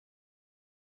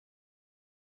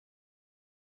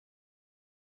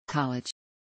College.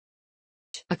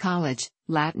 A college,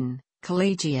 Latin,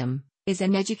 collegium, is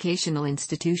an educational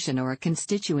institution or a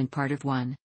constituent part of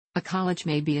one. A college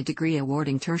may be a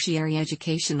degree-awarding tertiary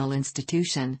educational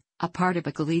institution, a part of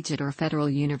a collegiate or federal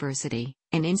university,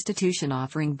 an institution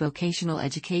offering vocational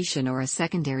education, or a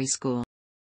secondary school.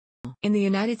 In the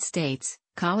United States,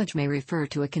 college may refer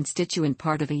to a constituent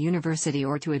part of a university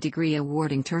or to a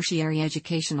degree-awarding tertiary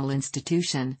educational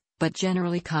institution, but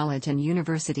generally college and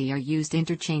university are used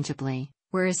interchangeably,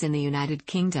 whereas in the United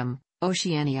Kingdom,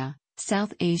 Oceania,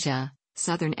 South Asia,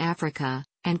 Southern Africa,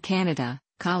 and Canada,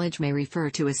 college may refer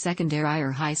to a secondary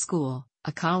or high school,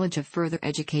 a college of further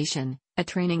education, a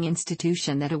training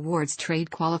institution that awards trade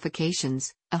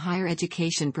qualifications, a higher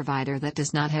education provider that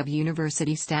does not have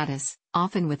university status,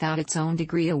 often without its own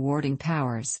degree-awarding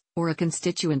powers, or a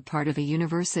constituent part of a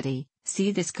university.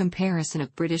 See this comparison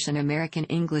of British and American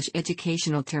English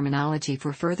educational terminology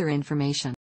for further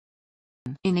information.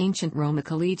 In ancient Rome, a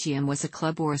collegium was a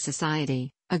club or a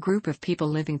society, a group of people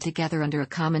living together under a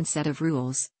common set of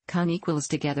rules. Con equals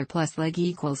together plus leg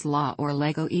equals law, or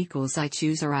lego equals I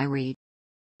choose or I read.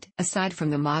 Aside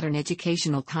from the modern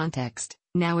educational context,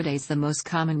 nowadays the most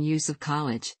common use of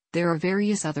college, there are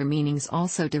various other meanings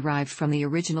also derived from the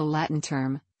original Latin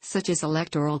term, such as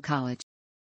electoral college.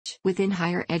 Within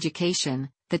higher education,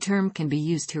 the term can be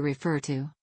used to refer to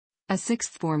a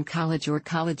sixth form college or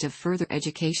college of further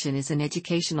education is an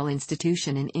educational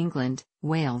institution in England,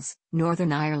 Wales,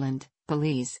 Northern Ireland,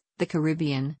 Belize, the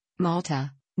Caribbean,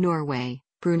 Malta, Norway,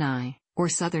 Brunei, or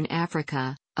Southern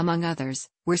Africa, among others,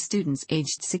 where students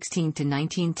aged 16 to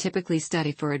 19 typically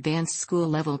study for advanced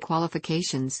school-level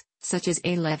qualifications, such as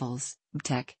A-levels,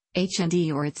 BTEC,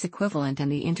 HND or its equivalent,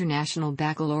 and the International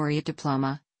Baccalaureate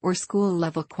Diploma, or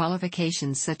school-level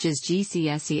qualifications such as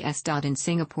GCSE. In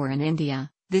Singapore and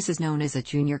India, this is known as a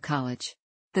junior college.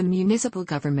 The municipal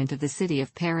government of the city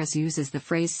of Paris uses the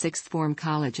phrase sixth form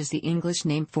college as the English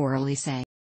name for a lycée.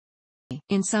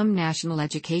 In some national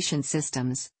education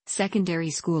systems,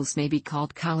 secondary schools may be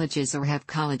called colleges or have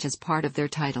college as part of their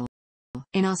title.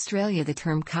 In Australia, the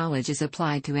term college is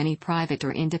applied to any private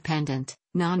or independent,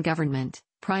 non-government,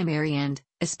 primary and,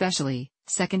 especially,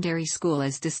 secondary school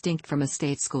as distinct from a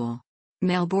state school.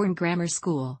 Melbourne Grammar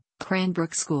School,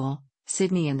 Cranbrook School,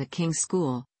 Sydney and the King's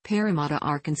School, Parramatta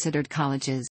are considered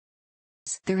colleges.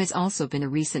 There has also been a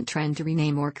recent trend to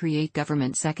rename or create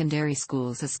government secondary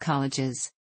schools as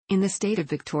colleges. In the state of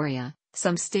Victoria,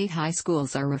 some state high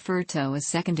schools are referred to as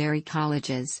secondary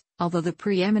colleges, although the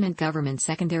preeminent government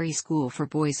secondary school for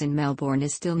boys in Melbourne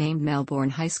is still named Melbourne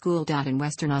High School. In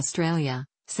Western Australia,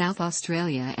 South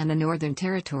Australia and the Northern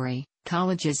Territory,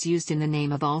 college is used in the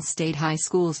name of all state high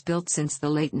schools built since the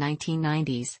late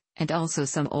 1990s, and also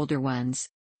some older ones.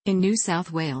 In New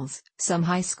South Wales, some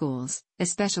high schools,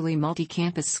 especially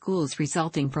multi-campus schools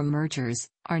resulting from mergers,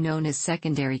 are known as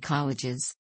secondary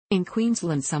colleges. In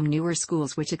Queensland, some newer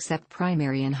schools which accept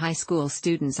primary and high school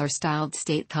students are styled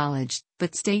state college,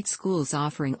 but state schools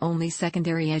offering only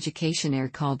secondary education are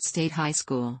called state high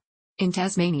school. In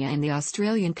Tasmania and the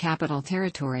Australian Capital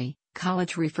Territory,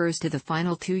 college refers to the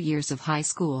final 2 years of high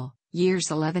school, years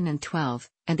 11 and 12,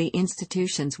 and the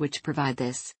institutions which provide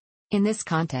this. In this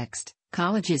context,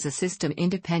 college is a system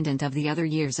independent of the other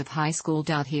years of high school.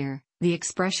 Here, the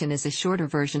expression is a shorter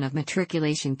version of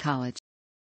matriculation college.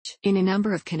 In a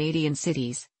number of Canadian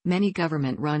cities, many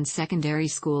government-run secondary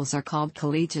schools are called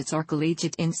collegiates or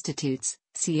collegiate institutes,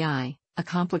 CI, a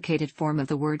complicated form of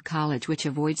the word college which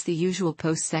avoids the usual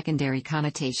post-secondary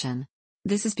connotation.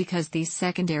 This is because these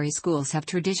secondary schools have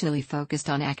traditionally focused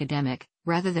on academic,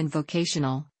 rather than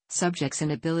vocational, subjects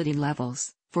and ability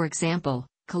levels. For example,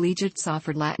 collegiates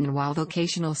offered Latin while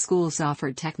vocational schools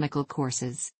offered technical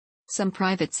courses. Some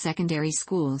private secondary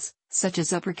schools, such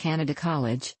as Upper Canada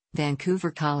College,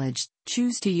 Vancouver College,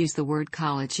 choose to use the word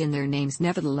college in their names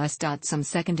nevertheless. Some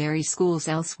secondary schools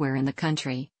elsewhere in the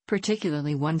country,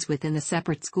 particularly ones within the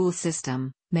separate school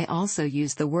system, may also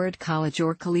use the word college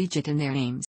or collegiate in their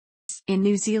names. In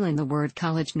New Zealand, the word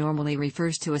college normally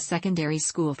refers to a secondary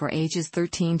school for ages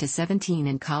 13 to 17,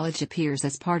 and college appears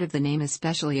as part of the name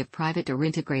especially of private or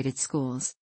integrated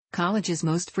schools. Colleges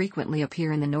most frequently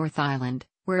appear in the North Island,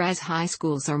 whereas high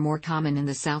schools are more common in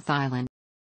the South Island.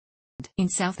 In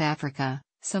South Africa,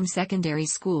 some secondary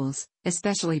schools,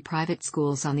 especially private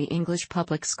schools on the English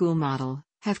public school model,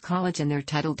 have college in their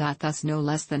title. Thus, no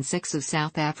less than 6 of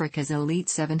South Africa's elite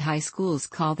 7 high schools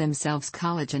call themselves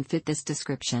college and fit this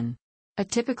description. A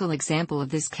typical example of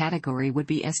this category would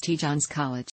be St. John's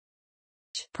College.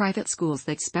 Private schools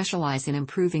that specialize in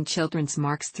improving children's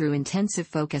marks through intensive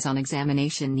focus on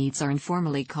examination needs are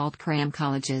informally called cram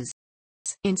colleges.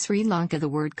 In Sri Lanka, the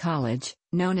word college,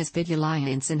 known as Vidyalaya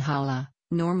in Sinhala,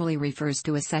 normally refers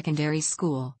to a secondary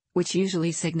school, which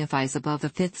usually signifies above the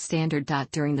 5th standard.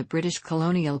 During the British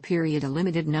colonial period, a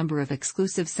limited number of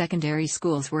exclusive secondary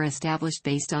schools were established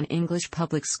based on English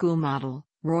public school model: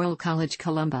 Royal College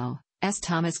Colombo, S.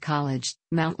 Thomas College,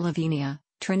 Mount Lavinia,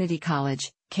 Trinity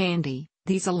College, Kandy.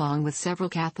 These, along with several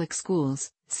Catholic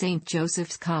schools, St.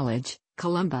 Joseph's College,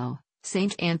 Colombo,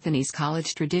 St. Anthony's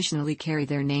College, traditionally carry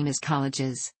their name as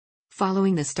colleges.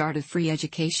 Following the start of free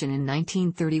education in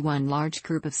 1931, large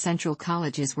group of central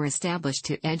colleges were established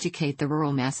to educate the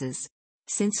rural masses.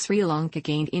 Since Sri Lanka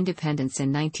gained independence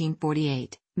in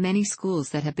 1948, many schools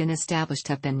that have been established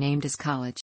have been named as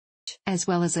college. As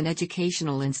well as an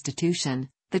educational institution,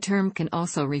 the term can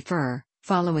also refer,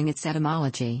 following its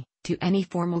etymology, to any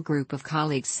formal group of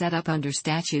colleagues set up under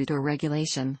statute or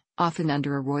regulation, often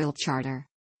under a royal charter.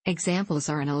 Examples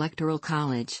are an electoral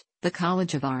college, the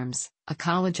College of Arms, a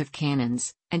College of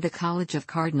Canons, and the College of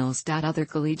Cardinals. Other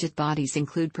collegiate bodies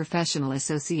include professional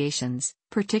associations,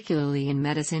 particularly in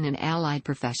medicine and allied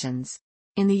professions.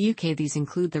 In the UK, these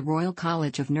include the Royal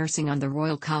College of Nursing and the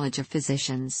Royal College of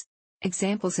Physicians.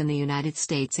 Examples in the United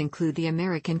States include the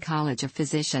American College of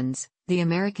Physicians, the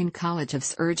American College of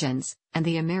Surgeons, and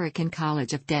the American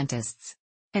College of Dentists.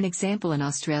 An example in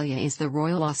Australia is the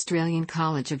Royal Australian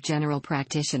College of General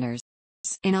Practitioners.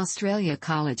 In Australia, a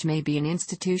college may be an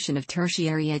institution of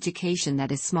tertiary education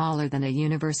that is smaller than a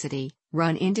university,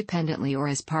 run independently or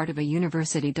as part of a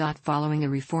university. Following a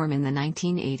reform in the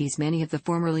 1980s, many of the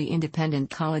formerly independent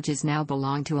colleges now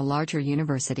belong to a larger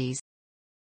universities.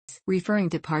 Referring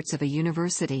to parts of a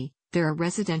university, there are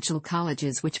residential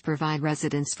colleges which provide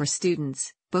residence for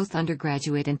students, both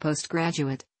undergraduate and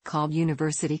postgraduate, called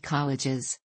university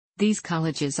colleges. These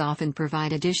colleges often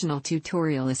provide additional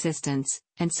tutorial assistance,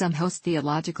 and some host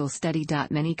theological study.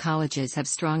 Many colleges have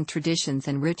strong traditions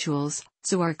and rituals,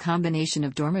 so are a combination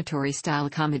of dormitory-style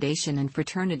accommodation and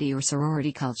fraternity or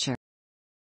sorority culture.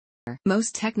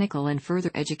 Most technical and further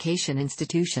education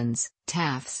institutions,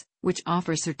 TAFs, which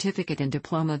offer certificate and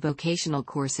diploma vocational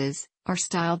courses, are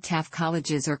styled TAF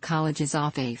colleges or colleges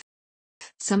of AIF.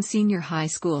 Some senior high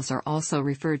schools are also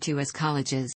referred to as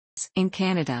colleges. In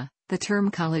Canada, the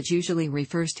term college usually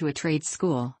refers to a trade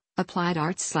school, applied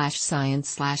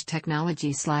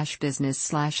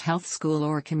arts/science/technology/business/health school,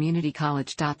 or community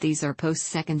college. These are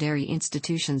post-secondary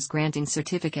institutions granting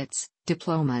certificates,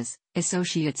 diplomas,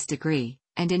 associate's degree,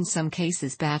 and in some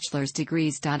cases bachelor's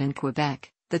degrees. In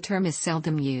Quebec, the term is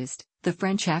seldom used. The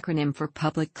French acronym for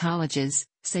public colleges,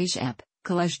 CEGEP,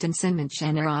 Collège d'enseignement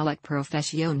général et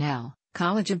professionnel,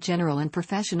 College of General and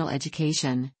Professional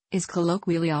Education, is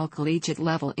colloquially all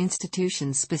collegiate-level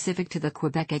institutions specific to the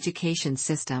Quebec education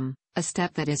system, a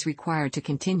step that is required to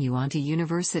continue on to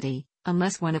university,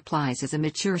 unless one applies as a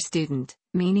mature student,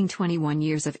 meaning 21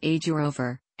 years of age or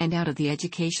over, and out of the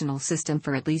educational system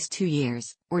for at least 2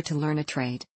 years, or to learn a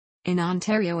trade. In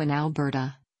Ontario and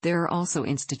Alberta, there are also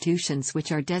institutions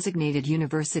which are designated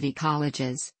university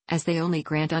colleges, as they only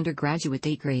grant undergraduate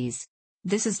degrees.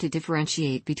 This is to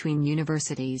differentiate between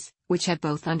universities, which have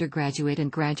both undergraduate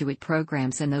and graduate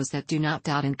programs, and those that do not.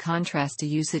 In contrast to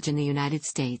usage in the United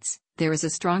States, there is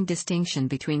a strong distinction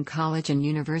between college and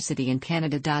university in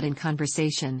Canada. In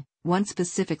conversation, one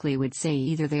specifically would say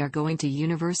either they are going to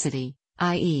university,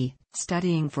 i.e.,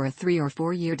 studying for a 3 or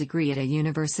 4 year degree at a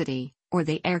university, or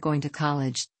they are going to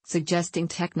college, suggesting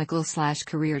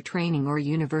technical/career training or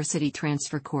university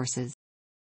transfer courses.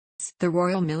 The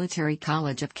Royal Military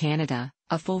College of Canada,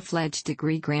 a full-fledged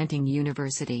degree-granting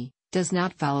university, does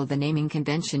not follow the naming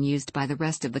convention used by the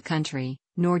rest of the country,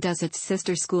 nor does its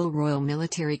sister school Royal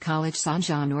Military College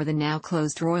Saint-Jean or the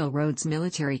now-closed Royal Roads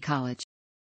Military College.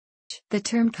 The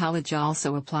term college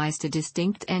also applies to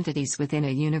distinct entities within a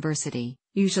university,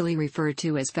 usually referred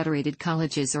to as federated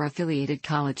colleges or affiliated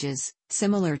colleges,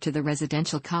 similar to the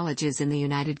residential colleges in the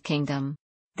United Kingdom.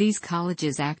 These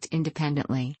colleges act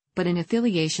independently, but in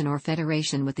affiliation or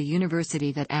federation with the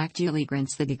university that actually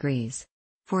grants the degrees.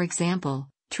 For example,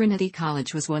 Trinity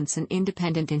College was once an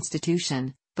independent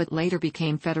institution, but later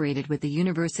became federated with the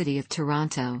University of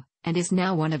Toronto, and is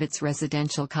now one of its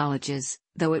residential colleges,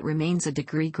 though it remains a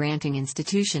degree-granting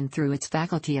institution through its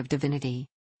Faculty of Divinity.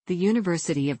 The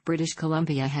University of British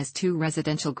Columbia has 2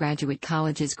 residential graduate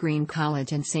colleges, Green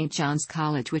College and St. John's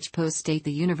College, which post-date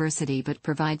the university but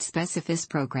provide specific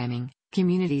programming,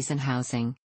 communities and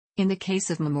housing. In the case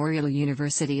of Memorial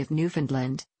University of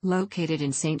Newfoundland, located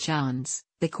in St. John's,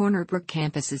 the Corner Brook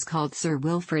campus is called Sir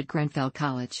Wilfrid Grenfell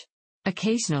College.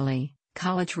 Occasionally,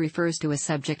 college refers to a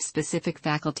subject-specific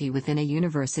faculty within a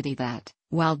university that,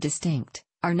 while distinct,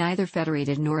 are neither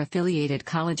federated nor affiliated.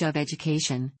 College of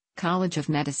Education, College of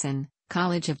Medicine,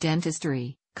 College of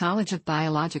Dentistry, College of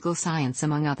Biological Science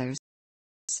among others.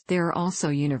 There are also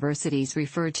universities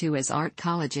referred to as art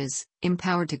colleges,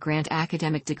 empowered to grant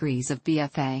academic degrees of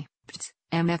BFA,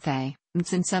 MFA,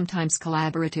 and sometimes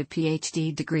collaborative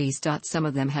PhD degrees. Some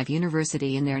of them have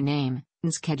university in their name: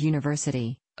 Nsked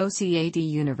University, OCAD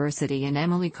University and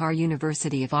Emily Carr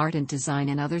University of Art and Design,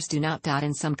 and others do not.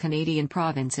 In some Canadian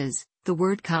provinces, the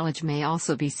word college may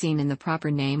also be seen in the proper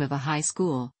name of a high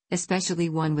school, especially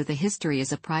one with a history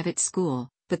as a private school,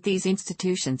 but these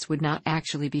institutions would not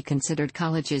actually be considered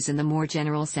colleges in the more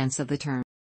general sense of the term.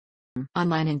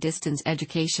 Online and distance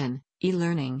education,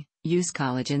 e-learning, use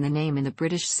college in the name in the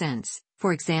British sense,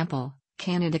 for example,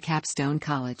 Canada Capstone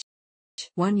College.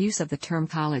 One use of the term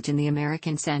college in the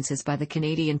American sense is by the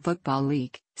Canadian Football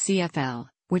League, CFL,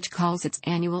 which calls its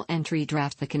annual entry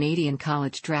draft the Canadian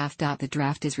College Draft. The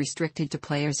draft is restricted to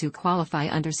players who qualify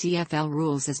under CFL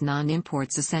rules as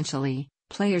non-imports, essentially,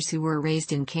 players who were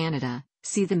raised in Canada.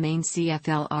 See the main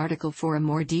CFL article for a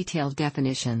more detailed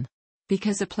definition.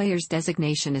 Because a player's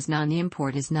designation as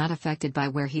non-import is not affected by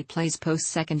where he plays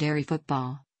post-secondary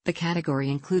football, the category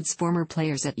includes former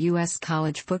players at U.S.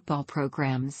 college football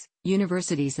programs,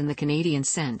 universities in the Canadian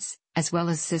sense, as well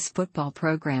as CIS football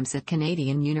programs at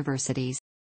Canadian universities.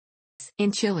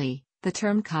 In Chile, the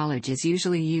term college is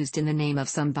usually used in the name of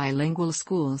some bilingual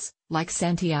schools, like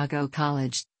Santiago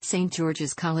College, St.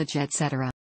 George's College,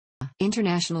 etc.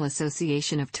 International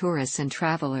Association of Tourists and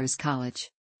Travelers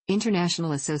College.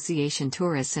 International Association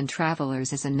Tourists and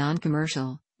Travelers is a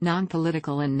non-commercial,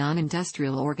 non-political and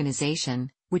non-industrial organization,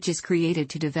 which is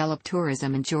created to develop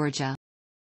tourism in Georgia.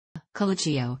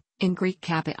 Collegio, in Greek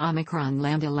Kappa Omicron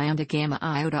Lambda Lambda Gamma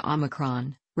Iota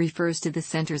Omicron, refers to the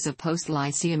centers of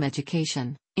post-lyceum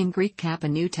education, in Greek Kappa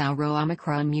Nu Tau Rho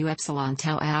Omicron Mu Epsilon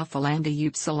Tau Alpha Lambda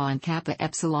Upsilon Kappa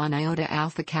Epsilon Iota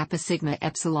Alpha Kappa Sigma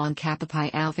Epsilon Kappa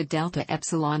Pi Alpha Delta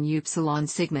Epsilon Upsilon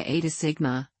Sigma Eta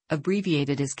Sigma,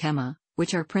 abbreviated as KEMA,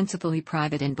 which are principally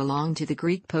private and belong to the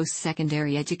Greek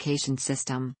post-secondary education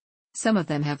system. Some of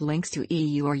them have links to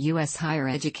EU or US higher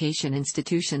education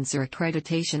institutions or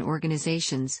accreditation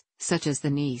organizations, such as the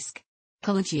NISC.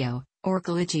 Collegio, or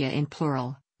collegia in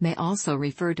plural, may also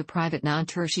refer to private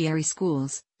non-tertiary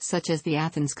schools, such as the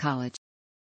Athens College.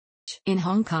 In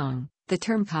Hong Kong, the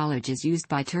term college is used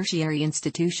by tertiary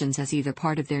institutions as either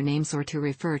part of their names or to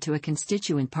refer to a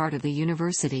constituent part of the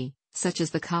university, such as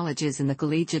the colleges in the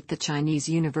Collegiate, the Chinese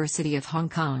University of Hong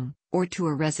Kong, or to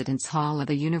a residence hall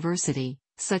of a university,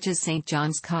 such as St.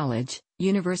 John's College,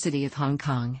 University of Hong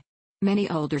Kong. Many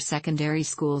older secondary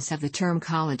schools have the term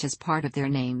college as part of their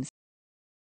names.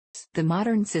 The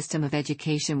modern system of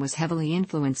education was heavily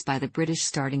influenced by the British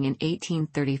starting in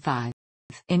 1835.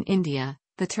 In India,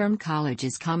 the term college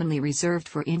is commonly reserved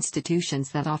for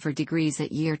institutions that offer degrees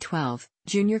at Year 12,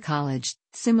 junior college,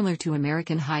 similar to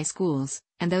American high schools,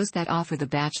 and those that offer the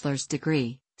bachelor's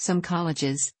degree. Some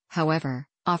colleges, however,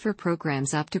 offer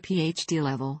programs up to PhD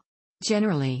level.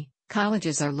 Generally,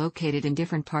 colleges are located in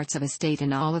different parts of a state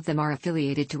and all of them are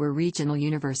affiliated to a regional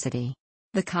university.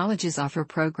 The colleges offer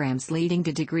programs leading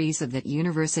to degrees of that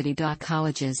university.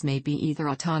 Colleges may be either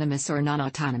autonomous or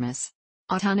non-autonomous.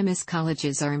 Autonomous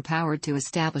colleges are empowered to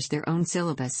establish their own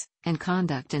syllabus, and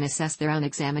conduct and assess their own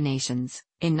examinations.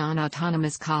 In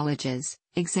non-autonomous colleges,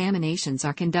 examinations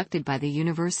are conducted by the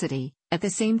university, at the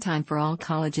same time for all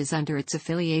colleges under its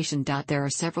affiliation. There are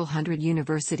several hundred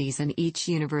universities and each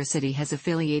university has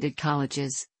affiliated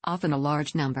colleges, often a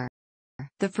large number.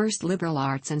 The first liberal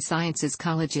arts and sciences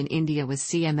college in India was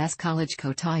CMS College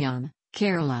Kottayam,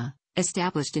 Kerala,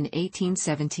 established in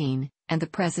 1817, and the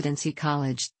Presidency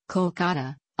College,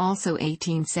 Kolkata, also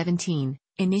 1817,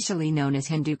 initially known as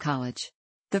Hindu College.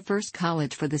 The first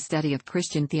college for the study of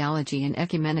Christian theology and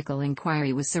ecumenical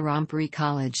inquiry was Serampuri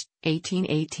College,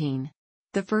 1818.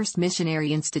 The first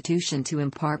missionary institution to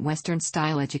impart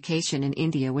Western-style education in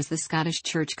India was the Scottish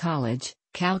Church College,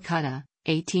 Calcutta,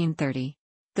 1830.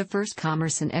 The first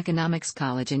commerce and economics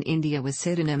college in India was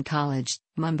Sydenham College,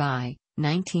 Mumbai,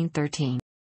 1913.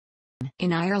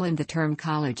 In Ireland, the term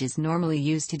college is normally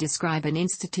used to describe an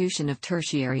institution of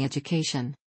tertiary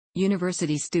education.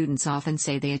 University students often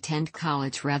say they attend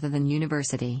college rather than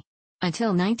university. Until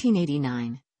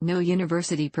 1989, no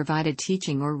university provided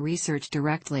teaching or research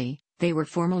directly, they were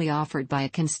formally offered by a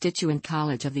constituent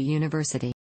college of the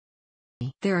university.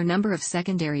 There are a number of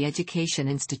secondary education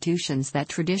institutions that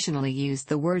traditionally use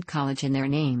the word college in their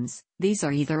names. These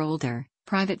are either older,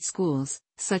 private schools,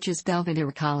 such as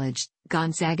Belvedere College,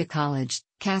 Gonzaga College,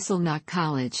 Castleknock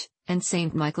College, and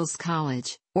St. Michael's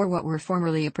College, or what were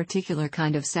formerly a particular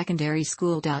kind of secondary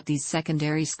school. These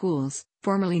secondary schools,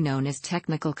 formerly known as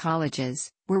technical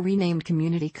colleges, were renamed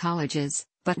community colleges,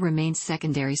 but remained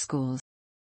secondary schools.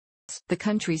 The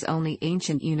country's only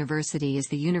ancient university is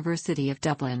the University of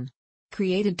Dublin.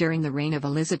 Created during the reign of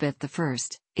Elizabeth I,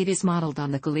 it is modelled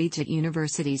on the collegiate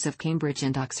universities of Cambridge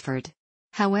and Oxford.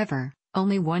 However,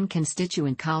 only one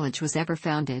constituent college was ever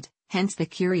founded, hence the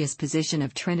curious position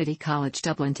of Trinity College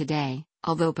Dublin today.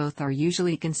 Although both are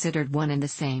usually considered one and the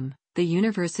same, the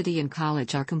university and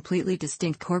college are completely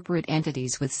distinct corporate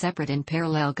entities with separate and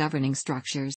parallel governing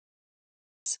structures.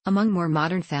 Among more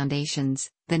modern foundations,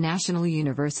 the National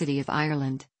University of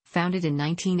Ireland, founded in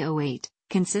 1908,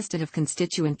 consisted of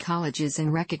constituent colleges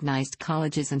and recognised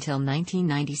colleges until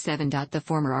 1997. The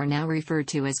former are now referred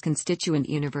to as constituent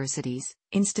universities,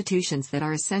 institutions that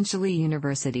are essentially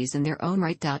universities in their own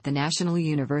right. The National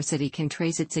University can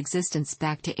trace its existence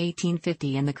back to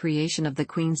 1850 and the creation of the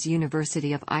Queen's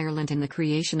University of Ireland and the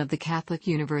creation of the Catholic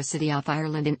University of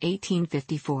Ireland in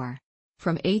 1854.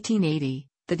 From 1880,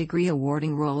 the degree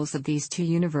awarding roles of these two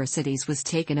universities was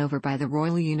taken over by the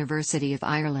Royal University of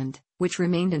Ireland, which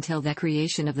remained until the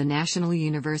creation of the National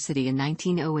University in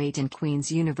 1908 and Queen's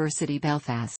University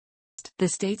Belfast. The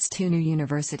state's two new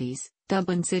universities,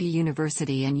 Dublin City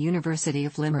University and University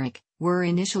of Limerick, were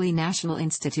initially National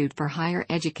Institute for Higher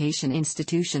Education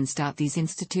institutions. These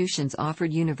institutions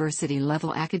offered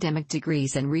university-level academic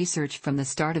degrees and research from the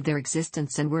start of their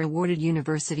existence and were awarded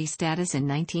university status in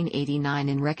 1989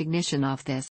 in recognition of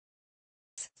this.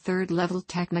 Third-level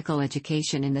technical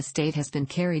education in the state has been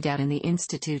carried out in the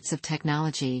Institutes of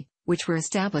Technology, which were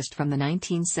established from the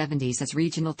 1970s as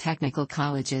regional technical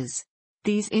colleges.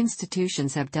 These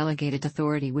institutions have delegated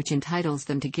authority which entitles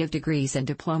them to give degrees and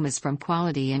diplomas from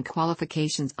Quality and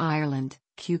Qualifications Ireland,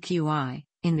 QQI,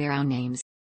 in their own names.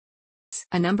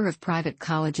 A number of private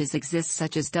colleges exist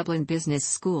such as Dublin Business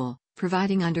School,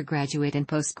 providing undergraduate and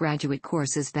postgraduate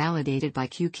courses validated by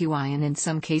QQI and in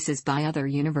some cases by other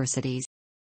universities.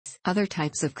 Other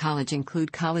types of college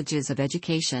include colleges of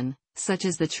education, such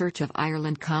as the Church of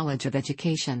Ireland College of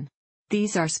Education.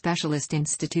 These are specialist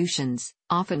institutions,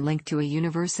 often linked to a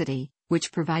university,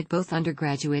 which provide both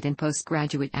undergraduate and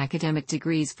postgraduate academic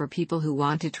degrees for people who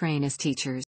want to train as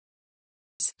teachers.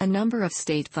 A number of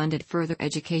state-funded further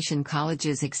education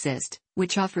colleges exist,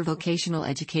 which offer vocational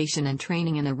education and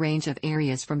training in a range of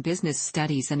areas from business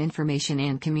studies and information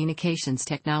and communications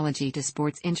technology to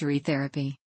sports injury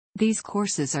therapy. These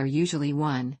courses are usually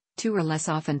 1, 2 or less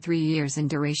often 3 years in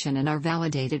duration and are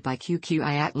validated by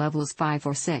QQI at levels 5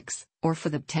 or 6, or for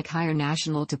the Tech Higher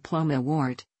National Diploma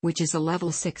Award, which is a level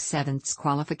 6/7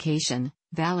 qualification,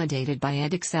 validated by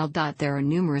Edexcel. There are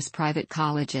numerous private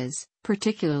colleges,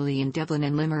 particularly in Dublin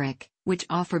and Limerick, which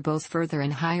offer both further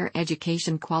and higher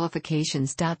education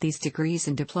qualifications. These degrees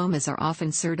and diplomas are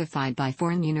often certified by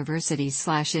foreign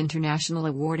universities/international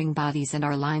awarding bodies and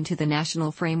are aligned to the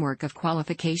national framework of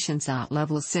qualifications at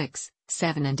level 6,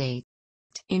 7 and 8.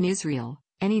 In Israel,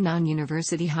 any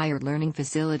non-university higher learning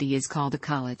facility is called a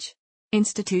college.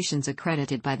 Institutions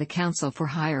accredited by the Council for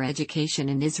Higher Education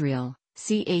in Israel,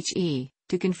 CHE,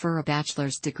 to confer a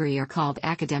bachelor's degree are called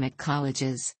academic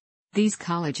colleges. These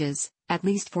colleges, at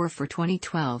least 4 for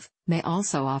 2012, may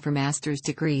also offer master's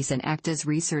degrees and act as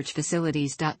research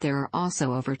facilities. There are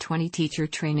also over 20 teacher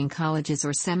training colleges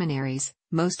or seminaries,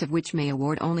 most of which may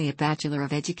award only a Bachelor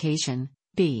of Education,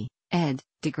 B.Ed,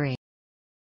 degree.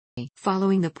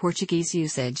 Following the Portuguese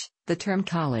usage, the term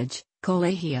college,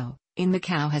 collegio, in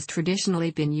Macau has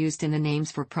traditionally been used in the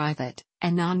names for private,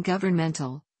 and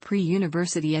non-governmental,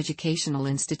 pre-university educational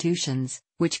institutions,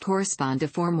 which correspond to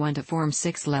Form 1 to Form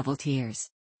 6 level tiers.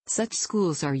 Such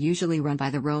schools are usually run by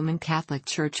the Roman Catholic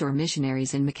Church or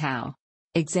missionaries in Macau.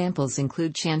 Examples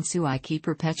include Chan Sui Ki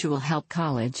Perpetual Help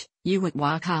College, Yuat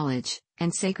Hua College,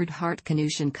 and Sacred Heart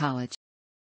Canusian College.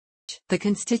 The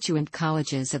constituent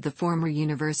colleges of the former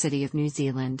University of New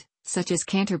Zealand, such as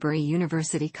Canterbury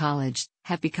University College,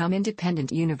 have become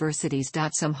independent universities.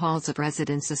 Some halls of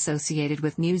residence associated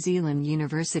with New Zealand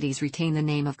universities retain the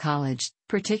name of college,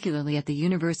 particularly at the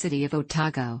University of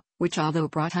Otago, which, although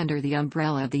brought under the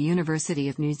umbrella of the University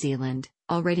of New Zealand,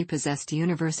 already possessed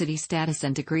university status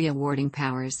and degree awarding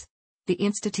powers. The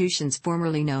institutions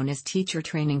formerly known as teacher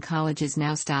training colleges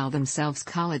now style themselves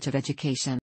College of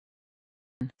Education.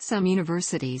 Some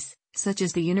universities, such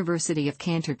as the University of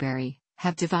Canterbury,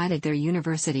 have divided their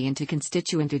university into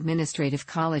constituent administrative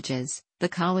colleges, the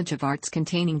College of Arts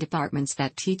containing departments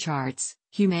that teach arts,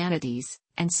 humanities,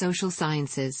 and social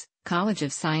sciences, College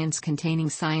of Science containing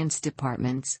science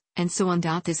departments, and so on.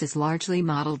 This is largely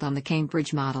modeled on the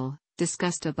Cambridge model,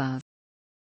 discussed above.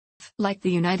 Like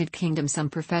the United Kingdom, some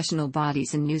professional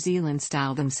bodies in New Zealand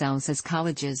style themselves as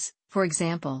colleges. For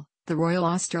example, the Royal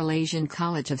Australasian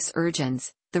College of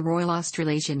Surgeons, the Royal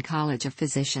Australasian College of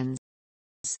Physicians.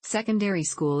 Secondary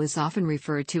school is often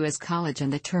referred to as college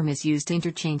and the term is used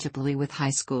interchangeably with high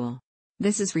school.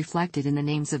 This is reflected in the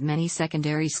names of many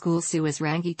secondary schools, such as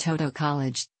Rangitoto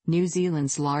College, New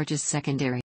Zealand's largest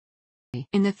secondary.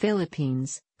 In the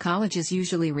Philippines, colleges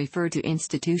usually refer to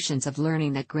institutions of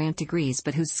learning that grant degrees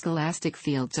but whose scholastic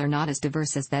fields are not as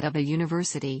diverse as that of a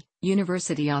university: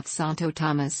 University of Santo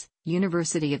Tomas,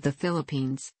 University of the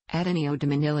Philippines, Ateneo de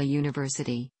Manila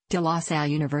University, De La Salle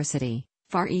University,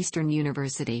 Far Eastern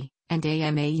University, and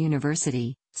AMA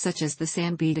University, such as the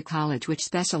San Beda College, which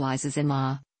specializes in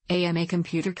law, AMA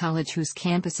Computer College, whose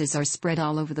campuses are spread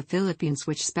all over the Philippines,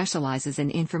 which specializes in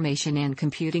information and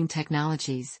computing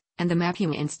technologies, and the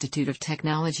Mapua Institute of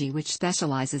Technology, which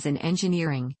specializes in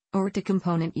engineering, or to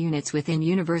component units within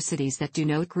universities that do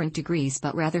not grant degrees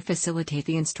but rather facilitate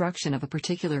the instruction of a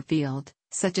particular field,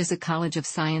 such as a College of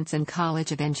Science and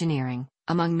College of Engineering,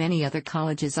 among many other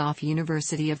colleges of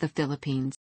University of the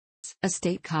Philippines. A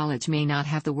state college may not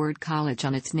have the word college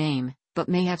on its name, but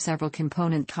may have several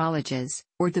component colleges,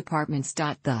 or departments.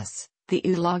 Thus, the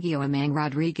Eulogio Amang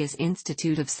Rodriguez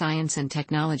Institute of Science and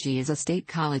Technology is a state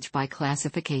college by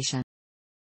classification.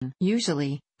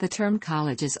 Usually, the term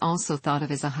college is also thought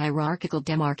of as a hierarchical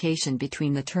demarcation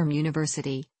between the term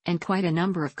university, and quite a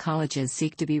number of colleges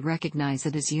seek to be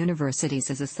recognized as universities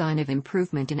as a sign of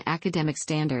improvement in academic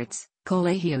standards: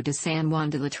 Colegio de San Juan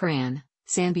de Letran,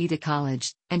 San Beda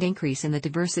College, and increase in the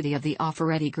diversity of the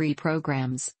offered degree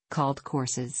programs, called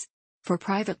courses. For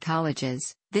private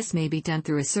colleges, this may be done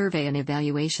through a survey and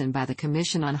evaluation by the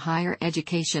Commission on Higher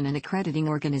Education and accrediting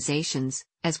organizations,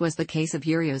 as was the case of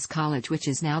Urios College, which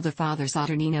is now the Father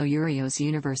Saturnino Urios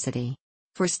University.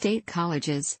 For state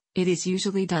colleges, it is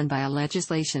usually done by a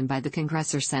legislation by the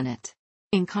Congress or Senate.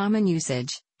 In common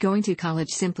usage, going to college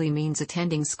simply means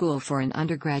attending school for an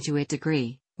undergraduate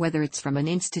degree, whether it's from an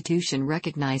institution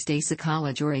recognized as a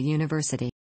college or a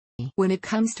university. When it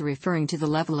comes to referring to the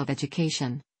level of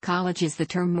education, college is the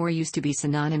term more used to be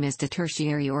synonymous to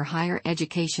tertiary or higher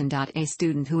education. A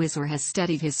student who is or has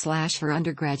studied his/her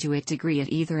undergraduate degree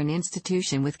at either an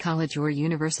institution with college or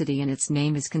university in its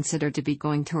name is considered to be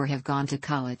going to or have gone to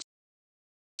college.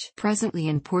 Presently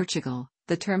in Portugal,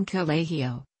 the term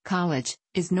collegio, college,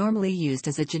 is normally used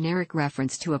as a generic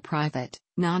reference to a private,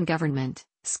 non-government,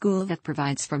 school that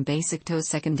provides from basic to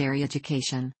secondary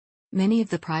education. Many of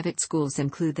the private schools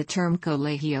include the term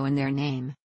colegio in their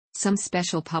name. Some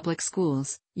special public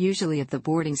schools, usually of the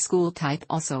boarding school type,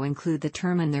 also include the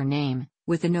term in their name,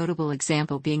 with a notable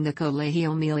example being the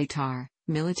Colegio Militar,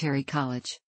 military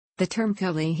college. The term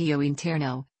Colegio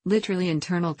Interno, literally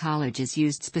internal college, is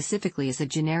used specifically as a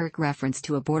generic reference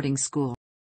to a boarding school.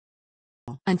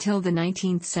 Until the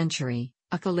 19th century,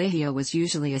 a colegio was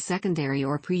usually a secondary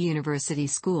or pre-university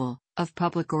school, of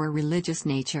public or religious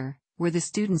nature, where the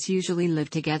students usually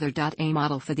lived together. A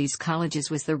model for these colleges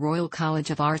was the Royal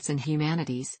College of Arts and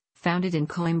Humanities, founded in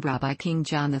Coimbra by King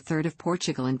John III of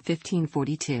Portugal in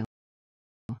 1542.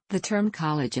 The term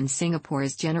college in Singapore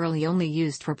is generally only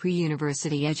used for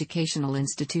pre-university educational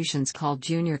institutions called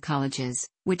junior colleges,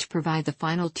 which provide the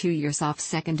final 2 years of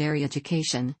secondary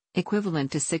education,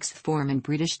 equivalent to sixth form in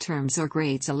British terms or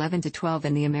grades 11 to 12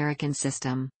 in the American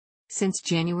system. Since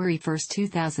January 1,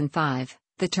 2005,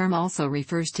 the term also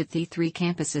refers to the 3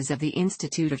 campuses of the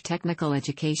Institute of Technical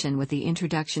Education, with the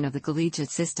introduction of the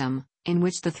collegiate system, in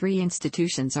which the 3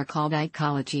 institutions are called IT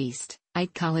College East,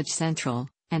 IT College Central,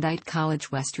 and IT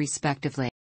College West respectively.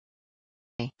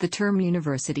 The term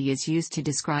university is used to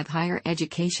describe higher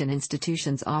education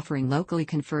institutions offering locally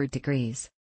conferred degrees.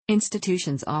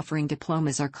 Institutions offering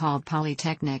diplomas are called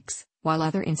polytechnics, while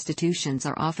other institutions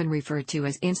are often referred to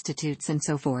as institutes and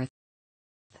so forth.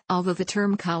 Although the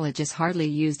term college is hardly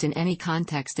used in any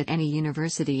context at any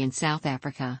university in South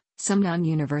Africa, some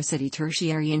non-university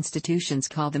tertiary institutions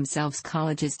call themselves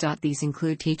colleges. These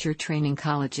include teacher training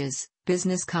colleges,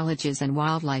 business colleges and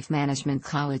wildlife management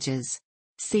colleges.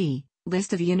 See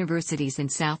List of universities in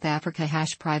South Africa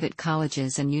 / private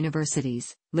colleges and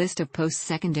universities, list of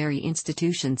post-secondary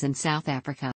institutions in South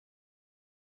Africa.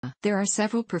 There are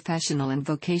several professional and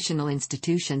vocational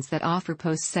institutions that offer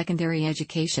post-secondary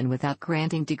education without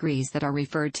granting degrees that are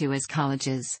referred to as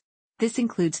colleges. This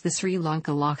includes the Sri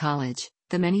Lanka Law College,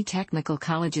 the many technical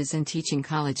colleges and teaching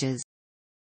colleges.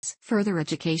 Further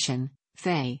education,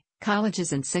 FE,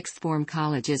 colleges and sixth form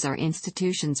colleges are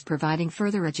institutions providing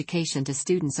further education to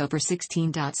students over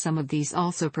 16. Some of these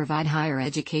also provide higher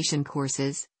education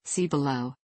courses, see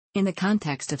below. In the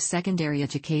context of secondary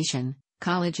education,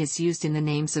 college is used in the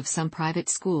names of some private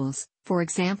schools, for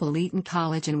example Eton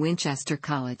College and Winchester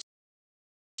College.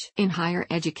 In higher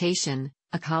education,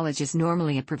 a college is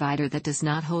normally a provider that does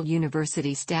not hold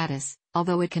university status,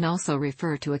 although it can also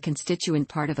refer to a constituent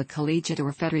part of a collegiate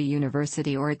or federal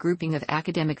university or a grouping of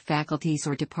academic faculties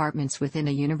or departments within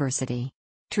a university.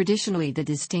 Traditionally, the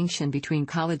distinction between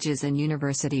colleges and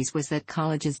universities was that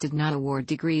colleges did not award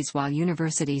degrees while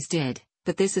universities did,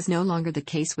 but this is no longer the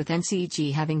case with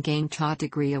NCG having gained taught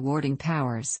degree awarding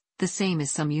powers, the same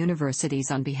as some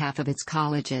universities on behalf of its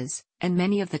colleges, and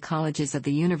many of the colleges of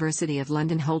the University of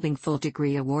London holding full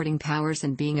degree awarding powers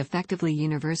and being effectively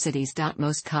universities.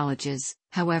 Most colleges,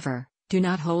 however, do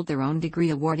not hold their own degree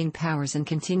awarding powers and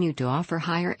continue to offer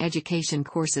higher education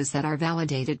courses that are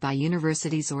validated by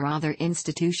universities or other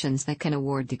institutions that can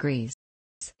award degrees.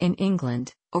 In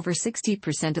England, over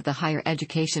 60% of the higher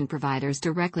education providers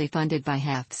directly funded by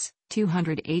HEFs,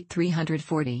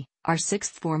 208,340, are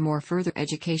sixth form or further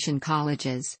education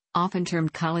colleges, often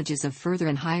termed colleges of further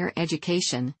and higher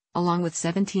education, along with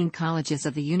 17 colleges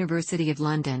of the University of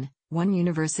London, 1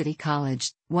 university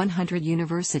college, 100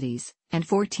 universities, and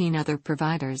 14 other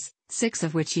providers, 6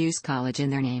 of which use college in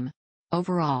their name.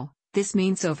 Overall, this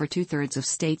means over two-thirds of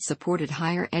state-supported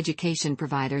higher education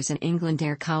providers in England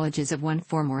are colleges of one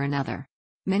form or another.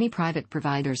 Many private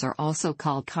providers are also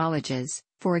called colleges,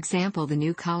 for example the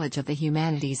New College of the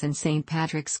Humanities and St.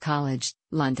 Patrick's College,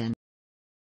 London.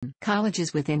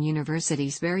 Colleges within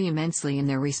universities vary immensely in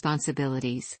their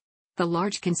responsibilities. The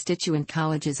large constituent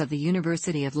colleges of the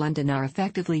University of London are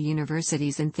effectively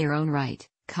universities in their own right.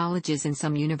 Colleges in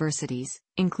some universities,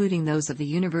 including those of the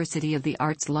University of the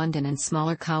Arts London and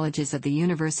smaller colleges of the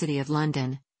University of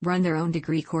London, run their own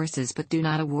degree courses but do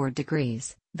not award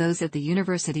degrees. Those at the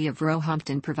University of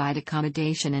Roehampton provide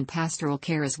accommodation and pastoral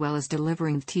care as well as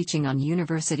delivering teaching on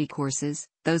university courses.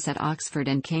 Those at Oxford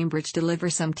and Cambridge deliver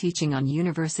some teaching on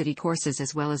university courses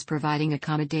as well as providing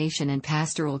accommodation and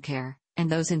pastoral care, and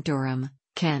those in Durham,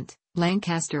 Kent,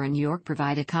 Lancaster and York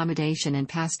provide accommodation and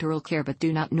pastoral care but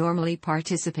do not normally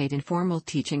participate in formal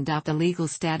teaching. The legal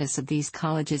status of these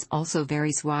colleges also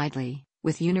varies widely,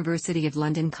 with University of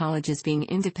London colleges being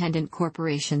independent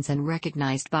corporations and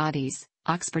recognised bodies,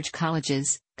 Oxford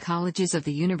colleges, colleges of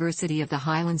the University of the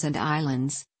Highlands and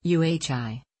Islands,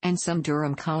 UHI, and some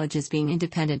Durham colleges being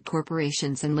independent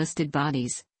corporations and listed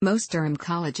bodies, most Durham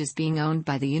colleges being owned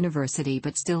by the university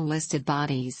but still listed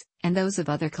bodies, and those of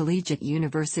other collegiate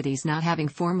universities not having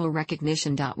formal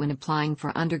recognition. When applying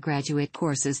for undergraduate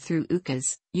courses through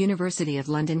UCAS, University of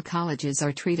London colleges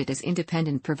are treated as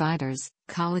independent providers,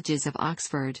 colleges of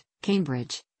Oxford,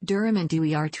 Cambridge, Durham and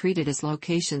Dewey are treated as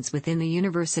locations within the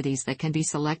universities that can be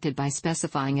selected by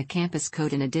specifying a campus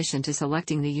code in addition to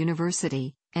selecting the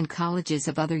university, and colleges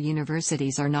of other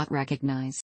universities are not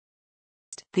recognised.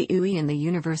 The UWE and the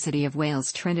University of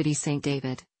Wales Trinity St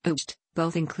David, UWT,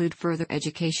 both include further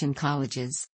education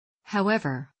colleges.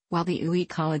 However, while the UWE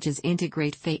colleges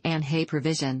integrate Fay and Hay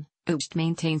provision, UWT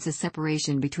maintains a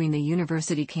separation between the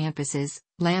university campuses,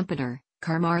 Lampeter,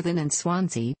 Carmarthen and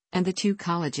Swansea, and the two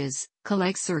colleges,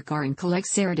 Coleg Sircar and Coleg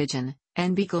Ceredigion,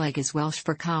 and Coleg is Welsh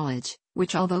for college,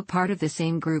 which although part of the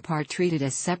same group are treated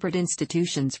as separate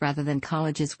institutions rather than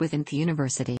colleges within the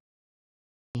university.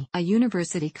 A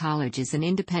university college is an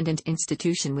independent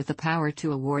institution with the power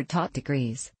to award taught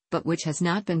degrees, but which has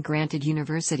not been granted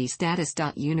university status.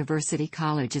 University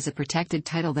college is a protected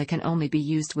title that can only be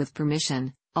used with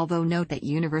permission, although note that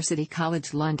University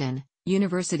College London,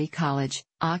 University College,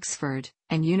 Oxford,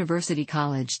 and University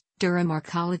College, Durham are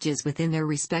colleges within their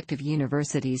respective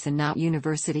universities and not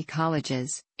university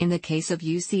colleges, in the case of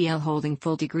UCL holding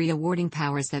full degree awarding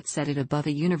powers that set it above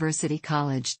a university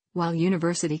college, while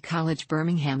University College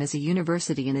Birmingham is a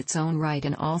university in its own right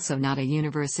and also not a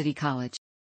university college.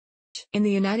 In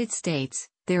the United States,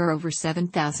 there are over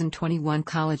 7,021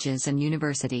 colleges and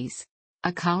universities.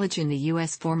 A college in the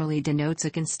U.S. formally denotes a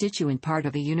constituent part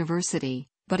of a university,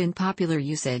 but in popular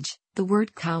usage, the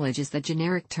word college is the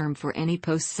generic term for any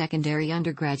post-secondary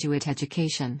undergraduate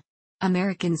education.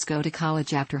 Americans go to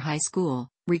college after high school,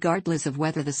 regardless of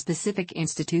whether the specific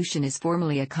institution is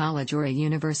formally a college or a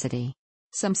university.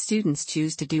 Some students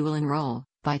choose to dual enroll,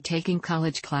 by taking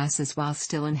college classes while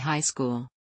still in high school.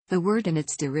 The word and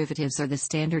its derivatives are the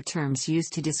standard terms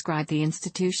used to describe the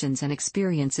institutions and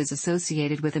experiences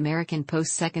associated with American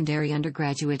post-secondary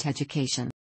undergraduate education.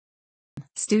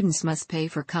 Students must pay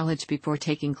for college before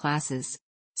taking classes.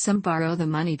 Some borrow the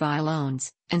money via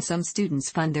loans, and some students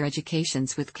fund their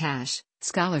educations with cash,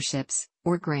 scholarships,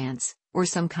 or grants, or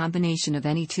some combination of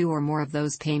any two or more of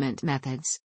those payment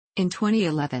methods. In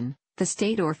 2011, the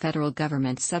state or federal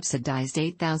government subsidized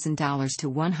 $8,000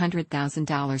 to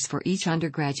 $100,000 for each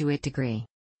undergraduate degree.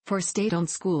 For state-owned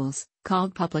schools,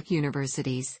 called public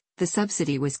universities, The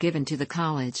subsidy was given to the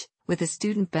college, with the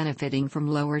student benefiting from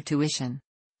lower tuition.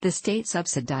 The state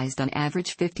subsidized on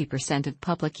average 50% of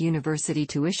public university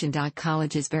tuition.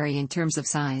 Colleges vary in terms of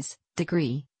size,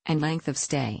 degree, and length of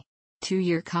stay.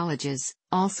 Two-year colleges,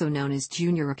 also known as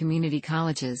junior or community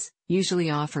colleges,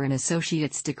 usually offer an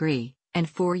associate's degree, and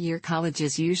four-year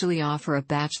colleges usually offer a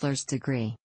bachelor's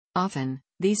degree. Often,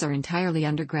 these are entirely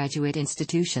undergraduate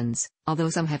institutions, although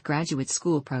some have graduate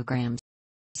school programs.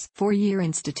 Four-year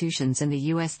institutions in the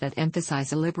U.S. that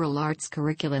emphasize a liberal arts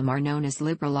curriculum are known as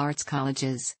liberal arts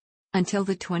colleges. Until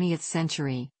the 20th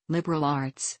century, liberal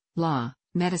arts, law,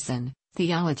 medicine,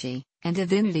 theology, and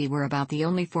divinity were about the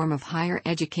only form of higher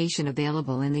education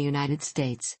available in the United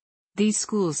States. These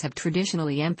schools have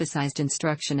traditionally emphasized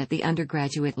instruction at the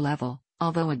undergraduate level,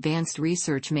 although advanced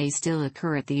research may still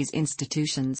occur at these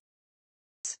institutions.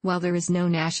 While there is no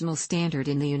national standard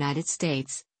in the United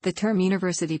States, the term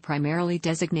university primarily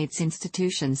designates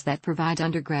institutions that provide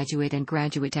undergraduate and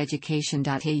graduate education.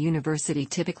 A university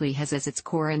typically has as its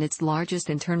core and its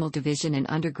largest internal division an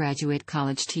undergraduate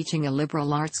college teaching a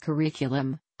liberal arts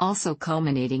curriculum, also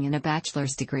culminating in a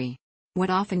bachelor's degree. What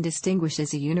often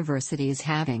distinguishes a university is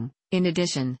having, in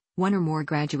addition, one or more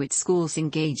graduate schools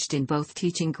engaged in both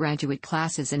teaching graduate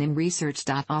classes and in research.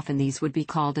 Often these would be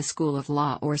called a school of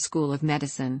law or school of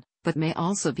medicine, but may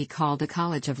also be called a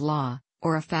college of law,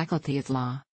 or a faculty of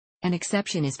law. An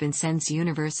exception is Vincennes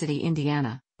University,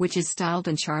 Indiana, which is styled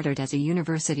and chartered as a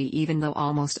university even though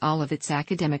almost all of its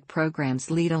academic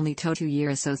programs lead only to two-year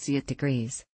associate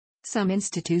degrees. Some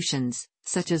institutions,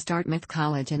 such as Dartmouth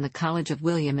College and the College of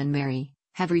William and Mary,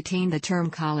 have retained the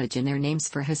term college in their names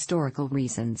for historical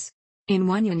reasons. In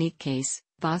one unique case,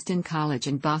 Boston College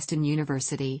and Boston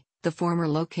University, the former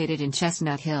located in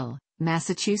Chestnut Hill,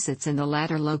 Massachusetts and the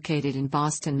latter located in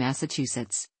Boston,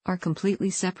 Massachusetts, are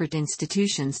completely separate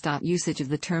institutions. Usage of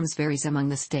the terms varies among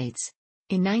the states.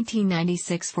 In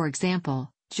 1996, for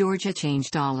example, Georgia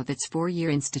changed all of its four-year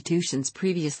institutions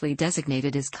previously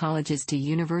designated as colleges to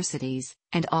universities,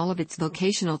 and all of its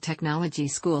vocational technology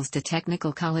schools to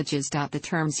technical colleges. The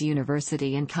terms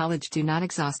university and college do not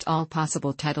exhaust all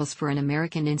possible titles for an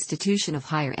American institution of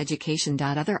higher education.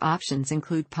 Other options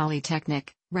include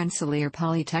Polytechnic, Rensselaer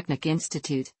Polytechnic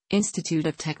Institute, Institute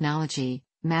of Technology,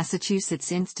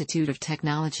 Massachusetts Institute of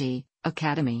Technology,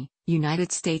 Academy,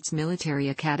 United States Military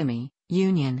Academy,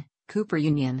 Union, Cooper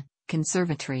Union,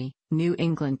 Conservatory, New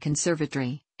England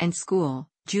Conservatory, and School,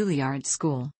 Juilliard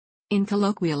School. In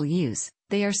colloquial use,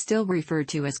 they are still referred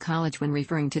to as college when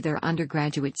referring to their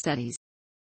undergraduate studies.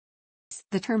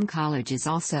 The term college is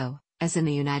also, as in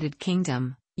the United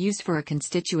Kingdom, used for a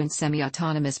constituent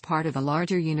semi-autonomous part of a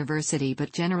larger university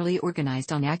but generally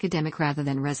organized on academic rather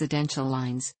than residential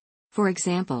lines. For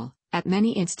example, at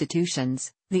many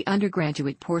institutions, the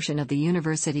undergraduate portion of the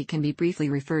university can be briefly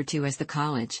referred to as the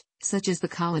college, such as the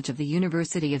College of the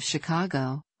University of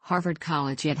Chicago, Harvard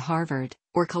College at Harvard,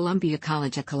 or Columbia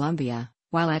College at Columbia,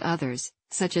 while at others,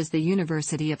 such as the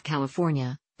University of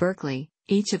California, Berkeley,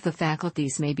 each of the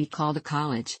faculties may be called a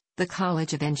college, the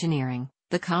College of Engineering,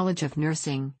 the College of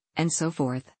Nursing, and so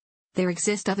forth. There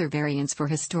exist other variants for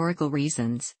historical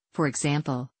reasons. For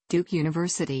example, Duke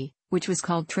University, which was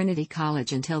called Trinity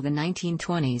College until the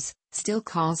 1920s, still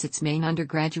calls its main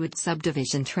undergraduate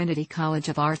subdivision Trinity College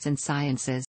of Arts and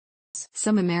Sciences.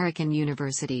 Some American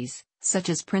universities, such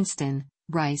as Princeton,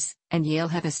 Rice, and Yale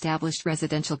have established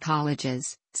residential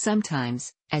colleges,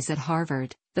 sometimes, as at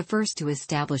Harvard, the first to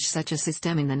establish such a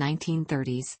system in the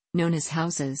 1930s, known as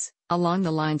houses, along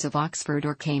the lines of Oxford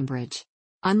or Cambridge.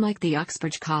 Unlike the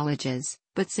Uxbridge colleges,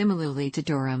 but similarly to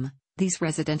Durham, these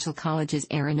residential colleges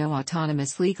are no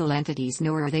autonomous legal entities,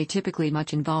 nor are they typically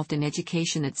much involved in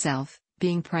education itself,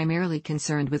 being primarily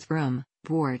concerned with room,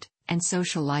 board, and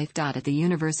social life. At the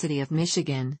University of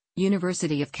Michigan,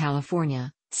 University of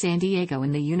California, San Diego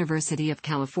and the University of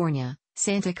California,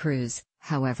 Santa Cruz,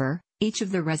 however, each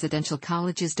of the residential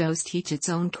colleges does teach its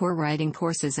own core writing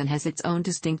courses and has its own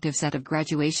distinctive set of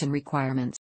graduation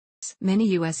requirements. Many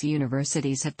U.S.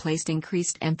 universities have placed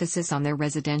increased emphasis on their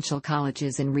residential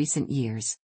colleges in recent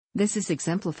years. This is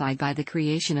exemplified by the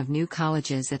creation of new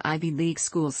colleges at Ivy League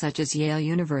schools such as Yale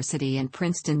University and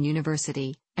Princeton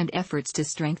University, and efforts to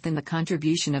strengthen the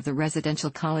contribution of the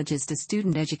residential colleges to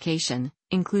student education,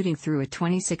 including through a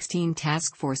 2016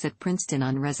 task force at Princeton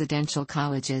on residential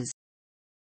colleges.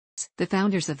 The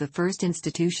founders of the first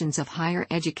institutions of higher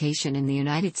education in the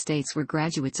United States were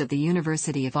graduates of the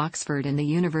University of Oxford and the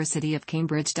University of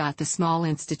Cambridge. The small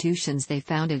institutions they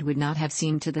founded would not have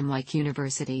seemed to them like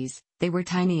universities. They were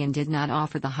tiny and did not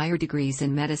offer the higher degrees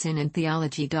in medicine and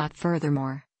theology.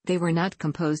 Furthermore, they were not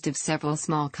composed of several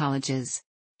small colleges.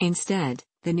 Instead,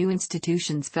 the new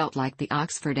institutions felt like the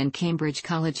Oxford and Cambridge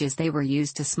colleges. They were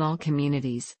used to small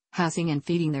communities, housing and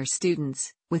feeding their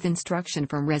students, with instruction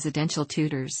from residential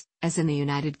tutors, as in the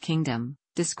United Kingdom,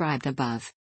 described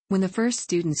above. When the first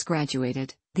students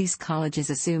graduated, these colleges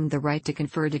assumed the right to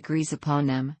confer degrees upon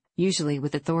them, usually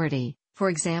with authority. For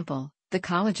example, the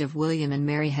College of William and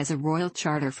Mary has a royal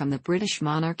charter from the British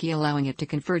monarchy allowing it to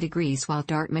confer degrees, while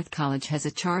Dartmouth College has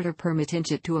a charter permitting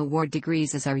it to award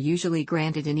degrees as are usually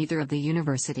granted in either of the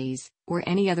universities, or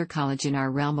any other college in our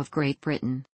realm of Great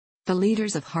Britain. The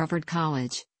leaders of Harvard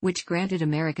College, which granted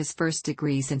America's first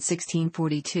degrees in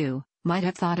 1642, might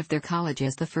have thought of their college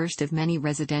as the first of many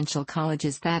residential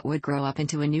colleges that would grow up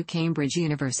into a new Cambridge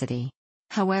University.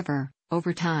 However,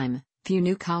 over time, few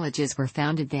new colleges were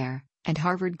founded there, and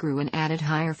Harvard grew and added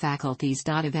higher faculties.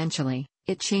 Eventually,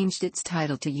 it changed its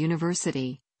title to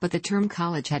university, but the term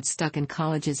college had stuck and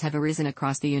colleges have arisen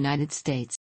across the United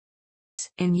States.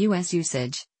 In U.S.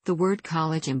 usage, the word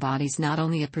college embodies not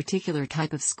only a particular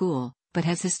type of school, but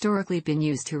has historically been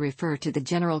used to refer to the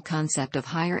general concept of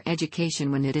higher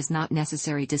education when it is not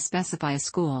necessary to specify a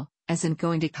school, as in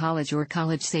going to college or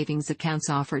college savings accounts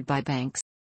offered by banks.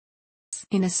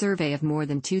 In a survey of more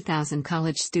than 2,000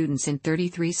 college students in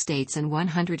 33 states and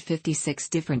 156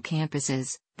 different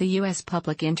campuses, the U.S.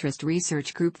 Public Interest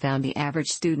Research Group found the average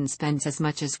student spends as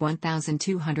much as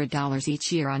 $1,200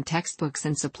 each year on textbooks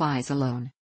and supplies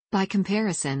alone. By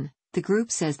comparison, the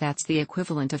group says that's the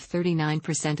equivalent of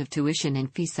 39% of tuition and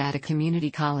fees at a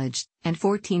community college, and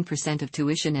 14% of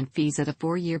tuition and fees at a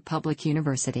four-year public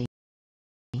university.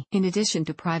 In addition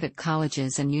to private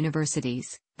colleges and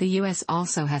universities, the U.S.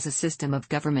 also has a system of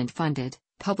government-funded,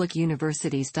 public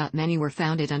universities. Many were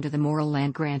founded under the Morrill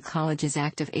Land-Grant Colleges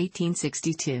Act of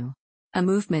 1862. A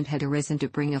movement had arisen to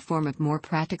bring a form of more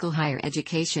practical higher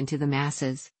education to the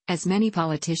masses, as many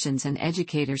politicians and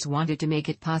educators wanted to make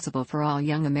it possible for all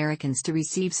young Americans to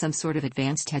receive some sort of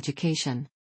advanced education.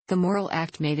 The Morrill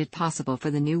Act made it possible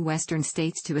for the new Western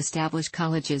states to establish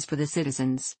colleges for the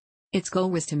citizens. Its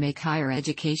goal was to make higher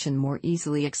education more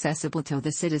easily accessible to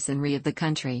the citizenry of the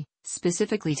country,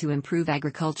 specifically to improve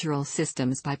agricultural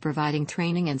systems by providing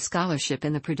training and scholarship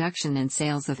in the production and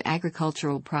sales of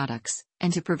agricultural products,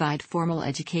 and to provide formal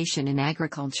education in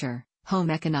agriculture, home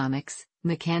economics,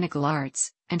 mechanical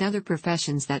arts, and other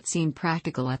professions that seemed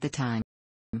practical at the time.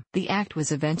 The act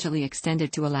was eventually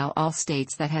extended to allow all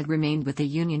states that had remained with the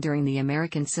Union during the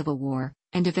American Civil War,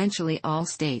 and eventually all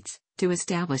states, to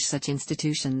establish such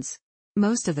institutions.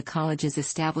 Most of the colleges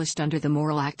established under the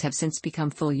Morrill Act have since become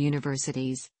full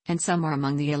universities, and some are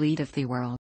among the elite of the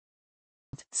world.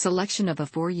 Selection of a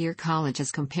four-year college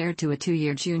as compared to a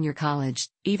two-year junior college,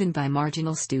 even by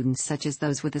marginal students such as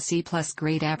those with a C+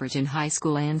 grade average in high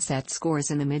school ANSET scores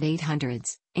in the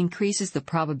mid-800s, increases the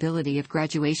probability of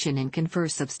graduation and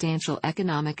confers substantial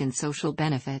economic and social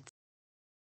benefits.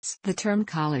 The term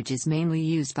college is mainly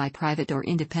used by private or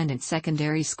independent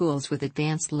secondary schools with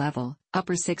advanced level,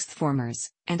 upper sixth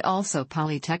formers, and also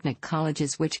polytechnic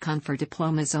colleges which confer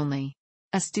diplomas only.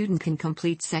 A student can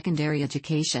complete secondary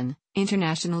education,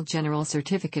 International General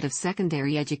Certificate of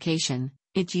Secondary Education,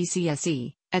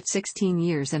 IGCSE, at 16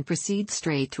 years and proceed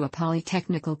straight to a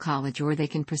polytechnical college, or they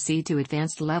can proceed to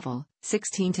advanced level,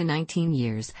 16 to 19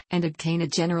 years, and obtain a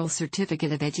General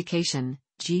Certificate of Education,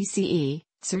 GCE,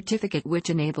 certificate which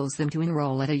enables them to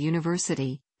enroll at a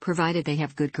university, provided they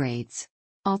have good grades.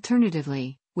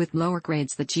 Alternatively, with lower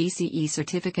grades, the GCE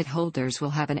certificate holders will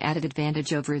have an added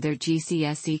advantage over their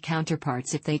GCSE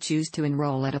counterparts if they choose to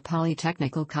enroll at a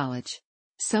polytechnical college.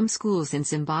 Some schools in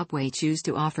Zimbabwe choose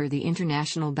to offer the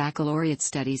International Baccalaureate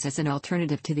Studies as an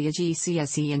alternative to the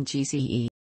GCSE and GCE.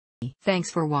 Thanks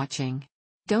for watching.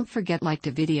 Don't forget to like the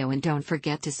video and don't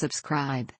forget to subscribe.